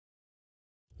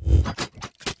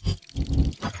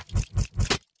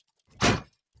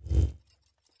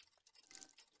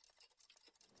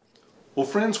Well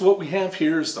friends, what we have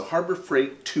here is the Harbor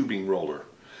Freight tubing roller.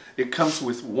 It comes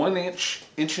with 1 inch,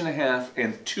 1.5 inch,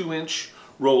 and 2-inch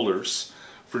rollers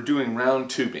for doing round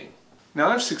tubing. Now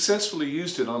I've successfully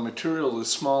used it on material as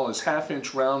small as 1/2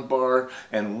 inch round bar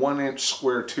and 1 inch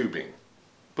square tubing.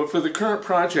 But for the current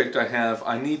project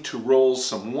I need to roll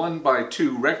some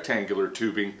 1x2 rectangular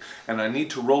tubing, and I need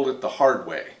to roll it the hard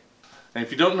way. And if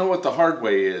you don't know what the hard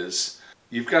way is,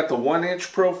 you've got the 1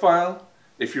 inch profile.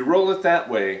 If you roll it that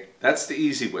way, that's the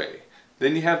easy way.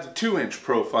 Then you have the 2-inch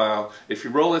profile. If you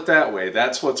roll it that way,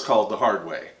 that's what's called the hard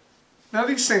way. Now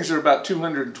these things are about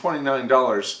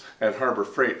 $229 at Harbor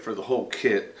Freight for the whole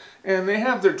kit, and they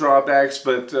have their drawbacks,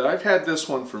 but I've had this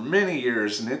one for many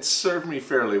years and it's served me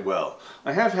fairly well.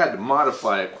 I have had to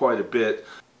modify it quite a bit.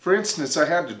 For instance, I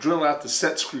had to drill out the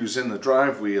set screws in the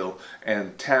drive wheel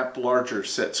and tap larger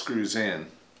set screws in.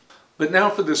 But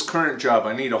now for this current job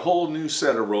I need a whole new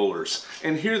set of rollers,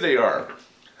 and here they are.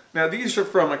 Now these are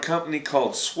from a company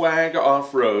called S.A.S.E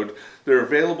Off-Road. They're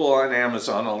available on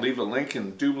Amazon. I'll leave a link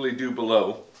in the doobly-doo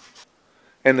below.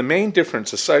 And the main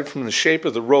difference, aside from the shape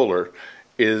of the roller,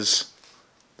 is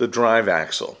the drive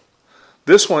axle.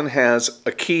 This one has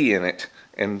a key in it,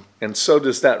 and so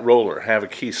does that roller have a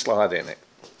key slot in it.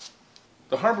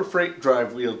 The Harbor Freight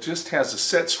drive wheel just has a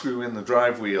set screw in the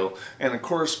drive wheel and a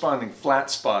corresponding flat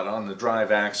spot on the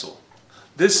drive axle.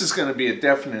 This is going to be a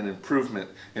definite improvement.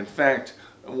 In fact,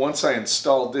 once I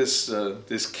install this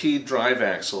keyed drive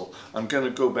axle, I'm going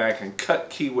to go back and cut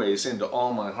keyways into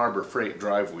all my Harbor Freight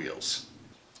drive wheels.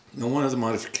 Now one of the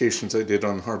modifications I did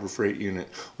on the Harbor Freight unit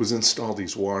was install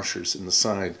these washers in the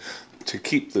side to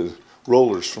keep the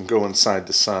rollers from going side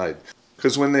to side.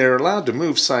 Because when they're allowed to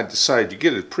move side to side, you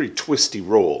get a pretty twisty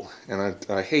roll, and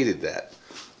I hated that.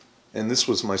 And this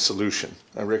was my solution.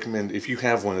 I recommend, if you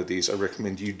have one of these, I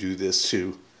recommend you do this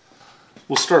too.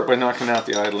 We'll start by knocking out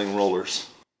the idling rollers.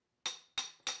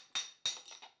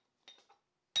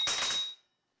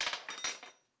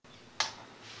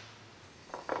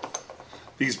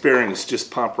 These bearings just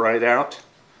pop right out.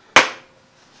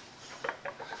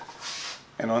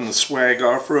 And on the S.A.S.E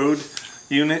Off-Road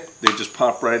unit, they just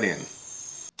pop right in.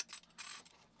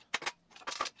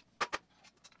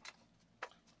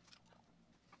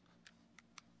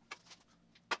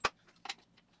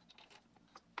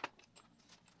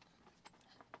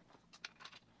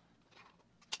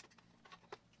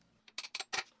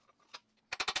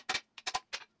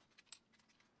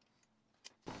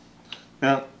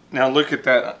 Now look at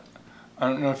that. I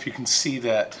don't know if you can see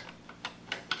that,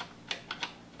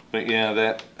 but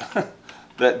yeah,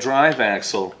 that drive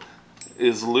axle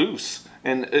is loose,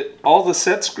 and all the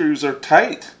set screws are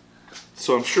tight.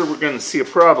 So I'm sure we're going to see a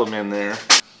problem in there.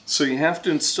 So you have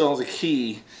to install the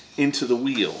key into the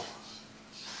wheel,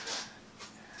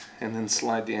 and then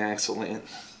slide the axle in.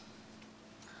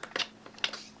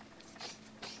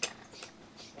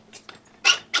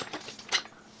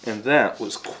 And that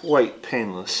was quite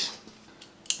painless.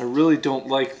 I really don't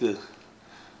like the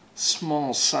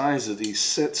small size of these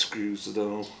set screws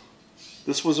though.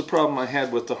 This was a problem I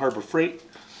had with the Harbor Freight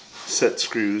set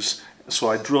screws, so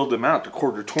I drilled them out to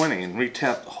 1/4 and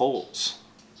retapped the holes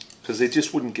because they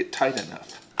just wouldn't get tight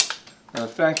enough. Now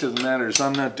the fact of the matter is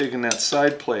I'm not digging that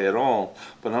side play at all,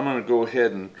 but I'm going to go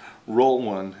ahead and roll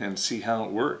one and see how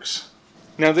it works.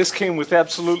 Now this came with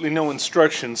absolutely no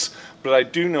instructions, but I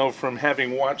do know from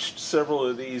having watched several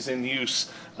of these in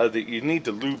use that you need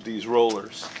to lube these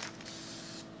rollers.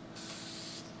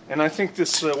 And I think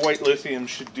this white lithium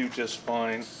should do just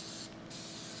fine.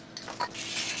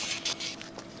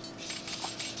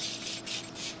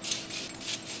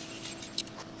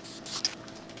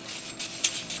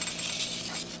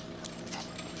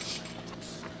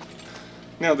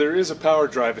 Now there is a power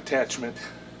drive attachment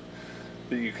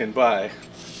that you can buy.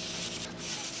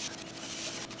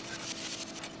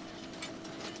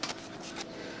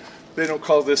 They don't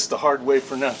call this the hard way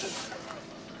for nothing.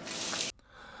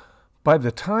 By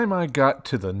the time I got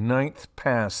to the 9th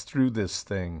pass through this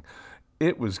thing,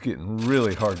 it was getting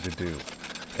really hard to do.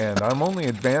 And I'm only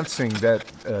advancing that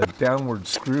downward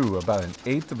screw about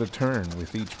 1/8 of a turn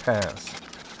with each pass.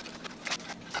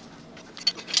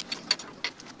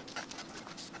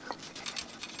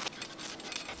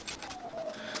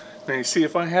 Now you see,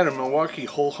 if I had a Milwaukee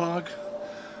whole hog,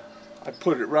 I'd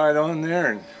put it right on there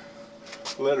and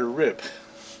let her rip.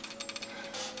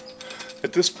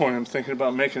 At this point I'm thinking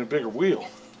about making a bigger wheel.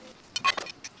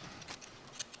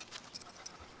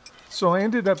 So I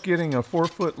ended up getting a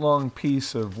 4-foot long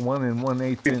piece of 1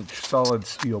 1/8 inch solid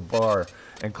steel bar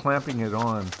and clamping it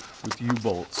on with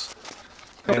U-bolts.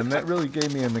 And that really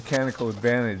gave me a mechanical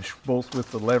advantage, both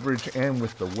with the leverage and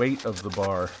with the weight of the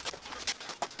bar.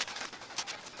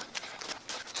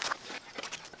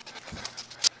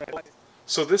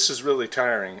 So this is really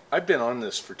tiring. I've been on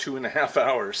this for 2.5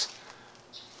 hours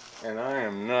and I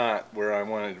am not where I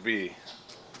wanted to be.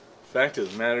 Fact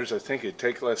of the matter is, I think it'd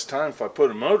take less time if I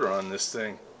put a motor on this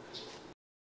thing.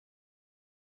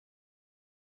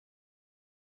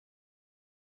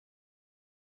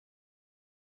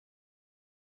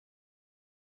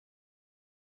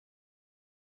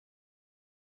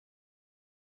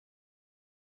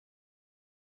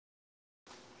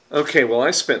 Okay, well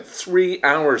I spent 3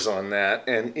 hours on that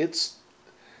and it's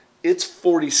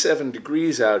 47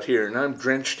 degrees out here and I'm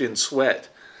drenched in sweat.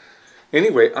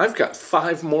 Anyway, I've got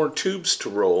 5 more tubes to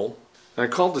roll. I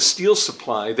called the steel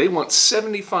supply. They want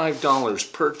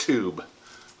 $75 per tube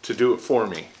to do it for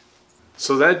me.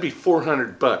 So that'd be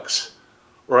 400 bucks.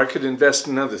 Or I could invest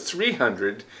another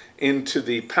 300 into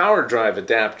the power drive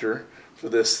adapter for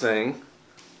this thing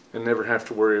and never have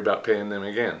to worry about paying them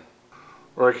again.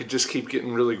 Or I could just keep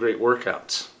getting really great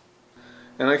workouts.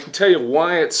 And I can tell you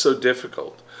why it's so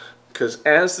difficult. Because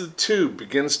as the tube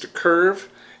begins to curve,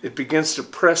 it begins to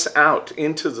press out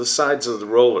into the sides of the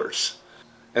rollers.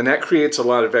 And that creates a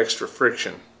lot of extra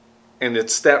friction. And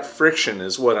it's that friction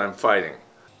is what I'm fighting.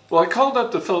 Well, I called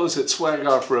up the fellows at Swag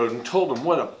Off-Road and told them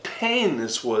what a pain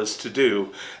this was to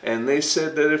do. And they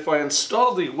said that if I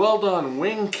install the Weld-On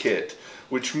wing kit,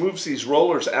 which moves these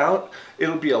rollers out,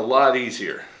 it'll be a lot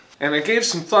easier. And I gave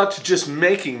some thought to just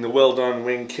making the Weld-On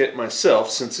wing kit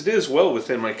myself, since it is well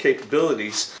within my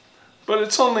capabilities. But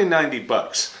it's only 90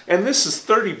 bucks. And this is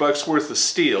 30 bucks worth of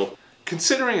steel.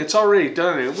 Considering it's already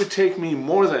done, it would take me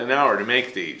more than an hour to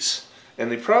make these.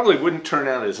 And they probably wouldn't turn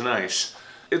out as nice.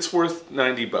 It's worth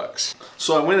 90 bucks.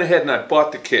 So I went ahead and I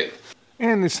bought the kit.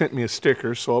 And they sent me a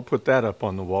sticker, so I'll put that up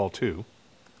on the wall too.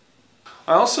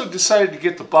 I also decided to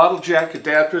get the bottle jack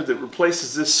adapter that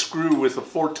replaces this screw with a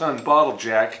 4-ton bottle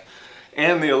jack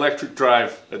and the electric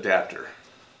drive adapter.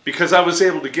 Because I was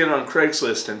able to get on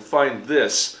Craigslist and find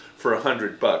this for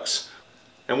 100 bucks.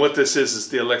 And what this is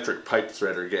the electric pipe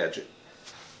threader gadget.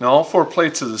 Now all 4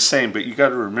 plates are the same, but you got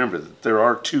to remember that there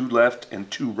are 2 left and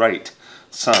 2 right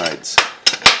sides.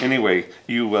 Anyway,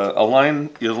 you align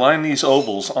these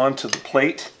ovals onto the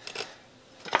plate,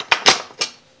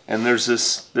 and there's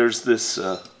this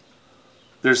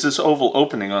oval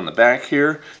opening on the back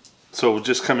here. So we'll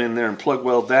just come in there and plug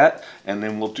weld that, and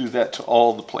then we'll do that to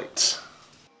all the plates.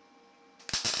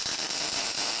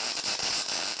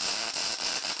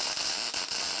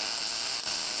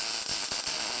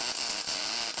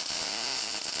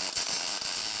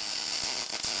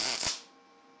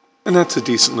 And that's a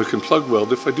decent looking plug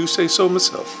weld if I do say so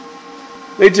myself.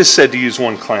 They just said to use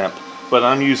 1 clamp, but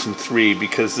I'm using 3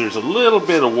 because there's a little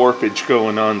bit of warpage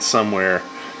going on somewhere.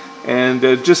 And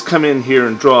just come in here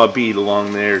and draw a bead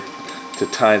along there to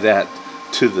tie that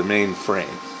to the main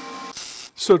frame.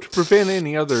 So to prevent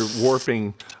any other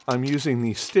warping, I'm using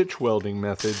the stitch welding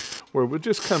method, where we'll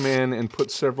just come in and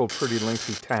put several pretty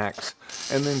lengthy tacks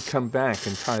and then come back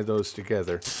and tie those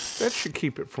together. That should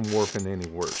keep it from warping any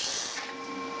worse.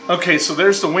 Okay, so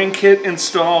there's the wing kit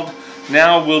installed.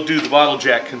 Now we'll do the bottle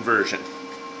jack conversion.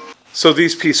 So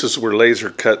these pieces were laser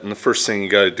cut, and the first thing you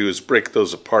got to do is break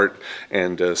those apart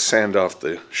and sand off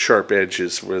the sharp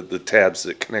edges where the tabs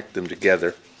that connect them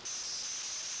together.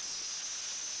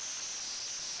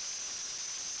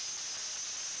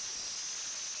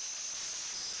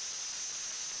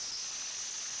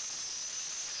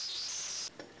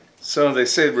 So they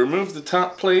said remove the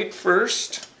top plate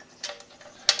first,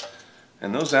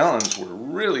 and those Allens were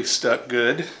really stuck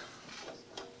good.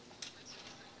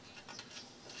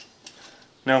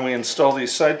 Now we install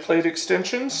these side plate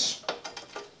extensions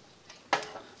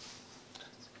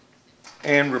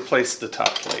and replace the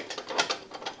top plate.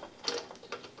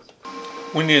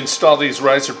 When you install these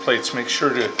riser plates, make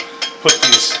sure to put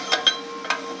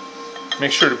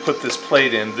this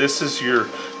plate in. This is your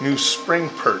new spring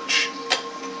perch,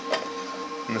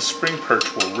 and the spring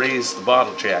perch will raise the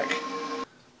bottle jack.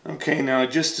 Okay, now I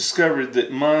just discovered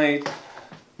that my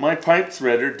pipe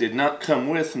threader did not come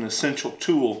with an essential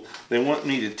tool. They want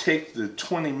me to take the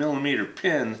 20mm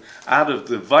pin out of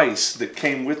the vise that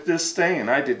came with this thing, and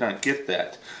I did not get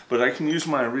that. But I can use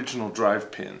my original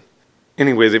drive pin.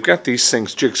 Anyway, they've got these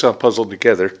things jigsaw puzzled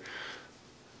together.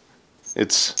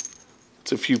 It's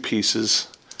a few pieces.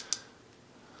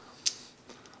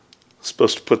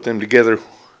 Supposed to put them together,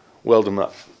 weld them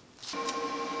up.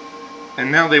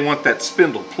 And now they want that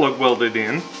spindle plug welded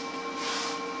in.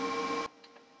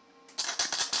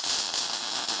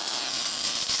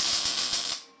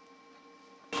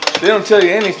 They don't tell you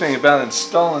anything about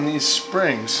installing these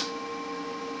springs.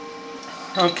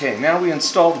 Okay, now we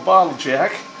install the bottle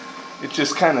jack. It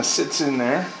just kind of sits in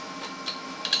there.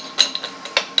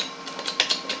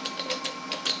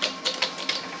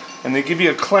 And they give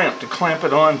you a clamp to clamp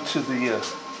it on to the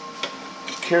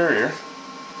carrier.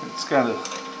 It's got a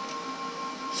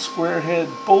square head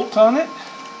bolt on it.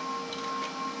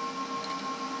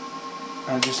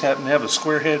 I just happen to have a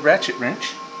square head ratchet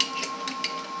wrench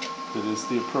that is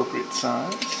the appropriate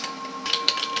size.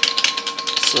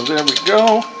 So there we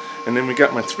go. And then we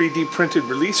got my 3D printed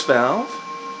release valve.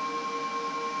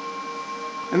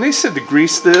 And they said to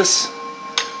grease this.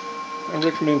 I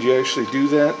recommend you actually do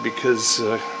that because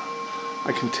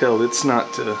I can tell it's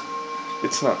not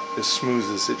as smooth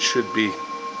as it should be.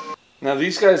 Now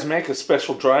these guys make a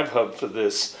special drive hub for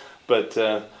this, but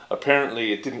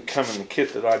apparently it didn't come in the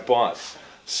kit that I bought.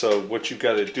 So what you've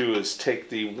got to do is take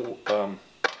the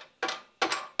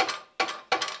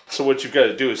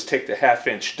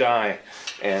half-inch die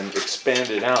and expand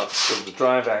it out so the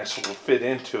drive axle will fit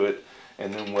into it,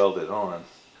 and then weld it on.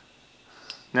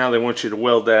 Now they want you to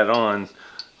weld that on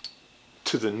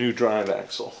to the new drive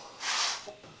axle.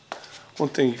 One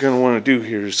thing you're going to want to do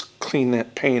here is clean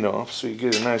that paint off so you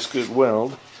get a nice good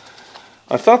weld.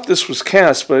 I thought this was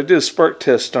cast, but I did a spark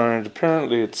test on it.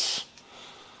 Apparently it's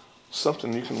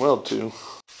something you can weld to.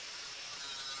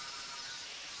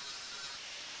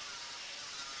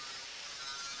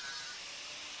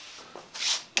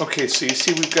 Okay, so you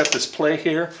see we've got this play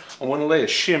here. I want to lay a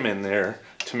shim in there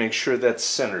to make sure that's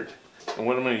centered. And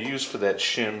what I'm going to use for that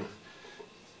shim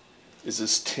is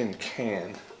this tin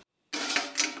can.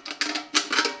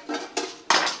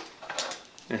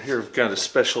 And here I've got a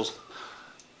special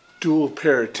dual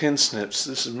pair of tin snips.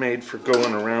 This is made for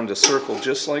going around a circle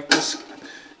just like this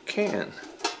can.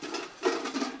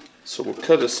 So we'll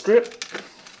cut a strip,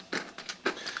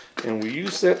 and we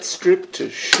use that strip to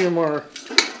shim our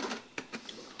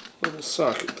little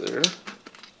socket there.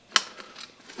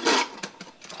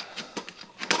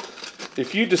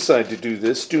 If you decide to do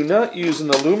this, do not use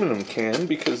an aluminum can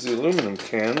because the aluminum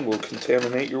can will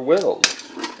contaminate your weld.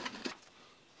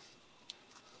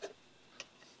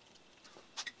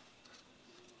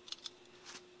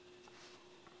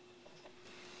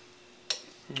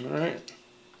 Alright,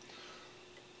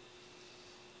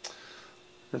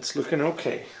 that's looking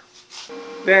okay.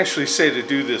 They actually say to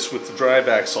do this with the drive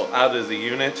axle out of the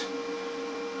unit,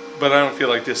 but I don't feel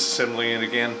like disassembling it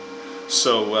again,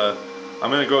 so I'm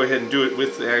going to go ahead and do it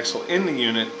with the axle in the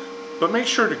unit, but make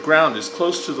sure to ground as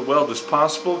close to the weld as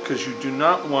possible because you do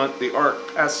not want the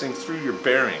arc passing through your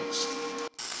bearings.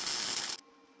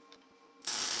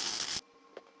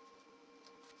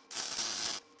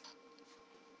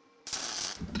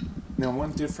 Now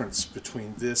one difference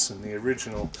between this and the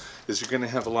original is you're going to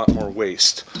have a lot more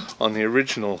waste. On the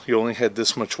original you only had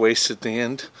this much waste at the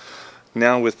end.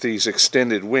 Now with these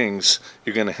extended wings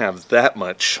you're going to have that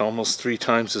much, almost 3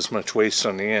 times as much waste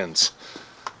on the ends.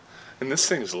 And this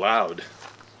thing's loud.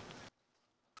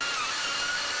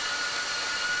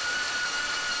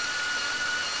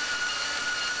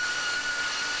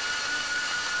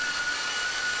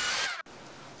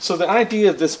 So the idea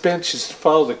of this bench is to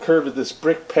follow the curve of this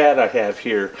brick pad I have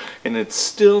here, and it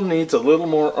still needs a little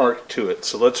more arc to it.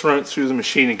 So let's run it through the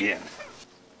machine again.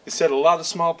 It said a lot of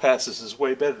small passes is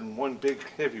way better than one big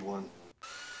heavy one.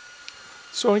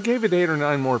 So I gave it 8 or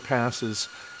 9 more passes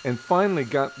and finally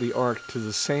got the arc to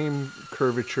the same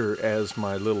curvature as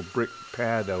my little brick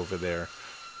pad over there.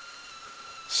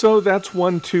 So that's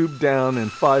 1 tube down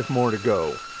and 5 more to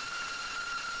go.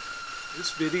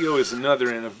 This video is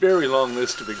another in a very long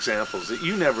list of examples that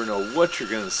you never know what you're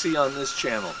going to see on this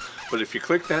channel. But if you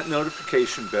click that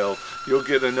notification bell, you'll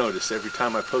get a notice every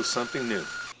time I post something new.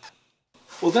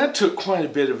 Well, that took quite a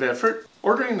bit of effort.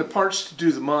 Ordering the parts to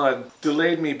do the mod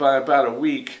delayed me by about a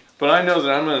week, but I know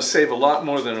that I'm going to save a lot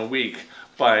more than a week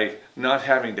by not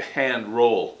having to hand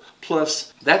roll.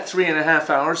 Plus, that 3.5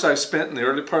 hours I spent in the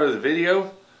early part of the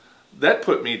video, that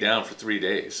put me down for 3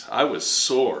 days. I was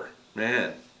sore,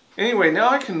 man. Anyway, now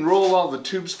I can roll all the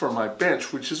tubes for my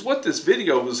bench, which is what this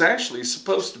video was actually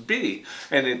supposed to be,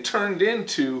 and it turned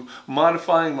into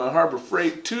modifying my Harbor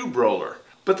Freight tube roller.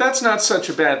 But that's not such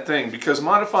a bad thing, because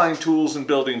modifying tools and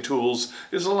building tools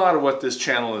is a lot of what this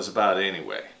channel is about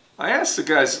anyway. I asked the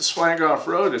guys at Swag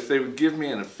Off-Road if they would give me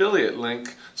an affiliate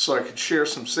link so I could share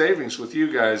some savings with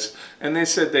you guys, and they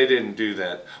said they didn't do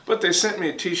that. But they sent me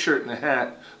a t-shirt and a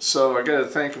hat, so I gotta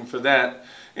thank them for that.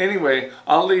 Anyway,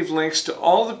 I'll leave links to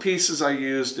all the pieces I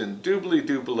used in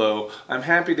doobly-doo below. I'm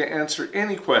happy to answer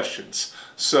any questions.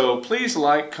 So please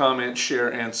like, comment,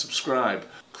 share, and subscribe.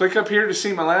 Click up here to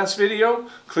see my last video.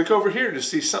 Click over here to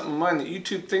see something of mine that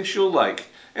YouTube thinks you'll like.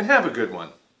 And have a good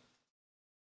one.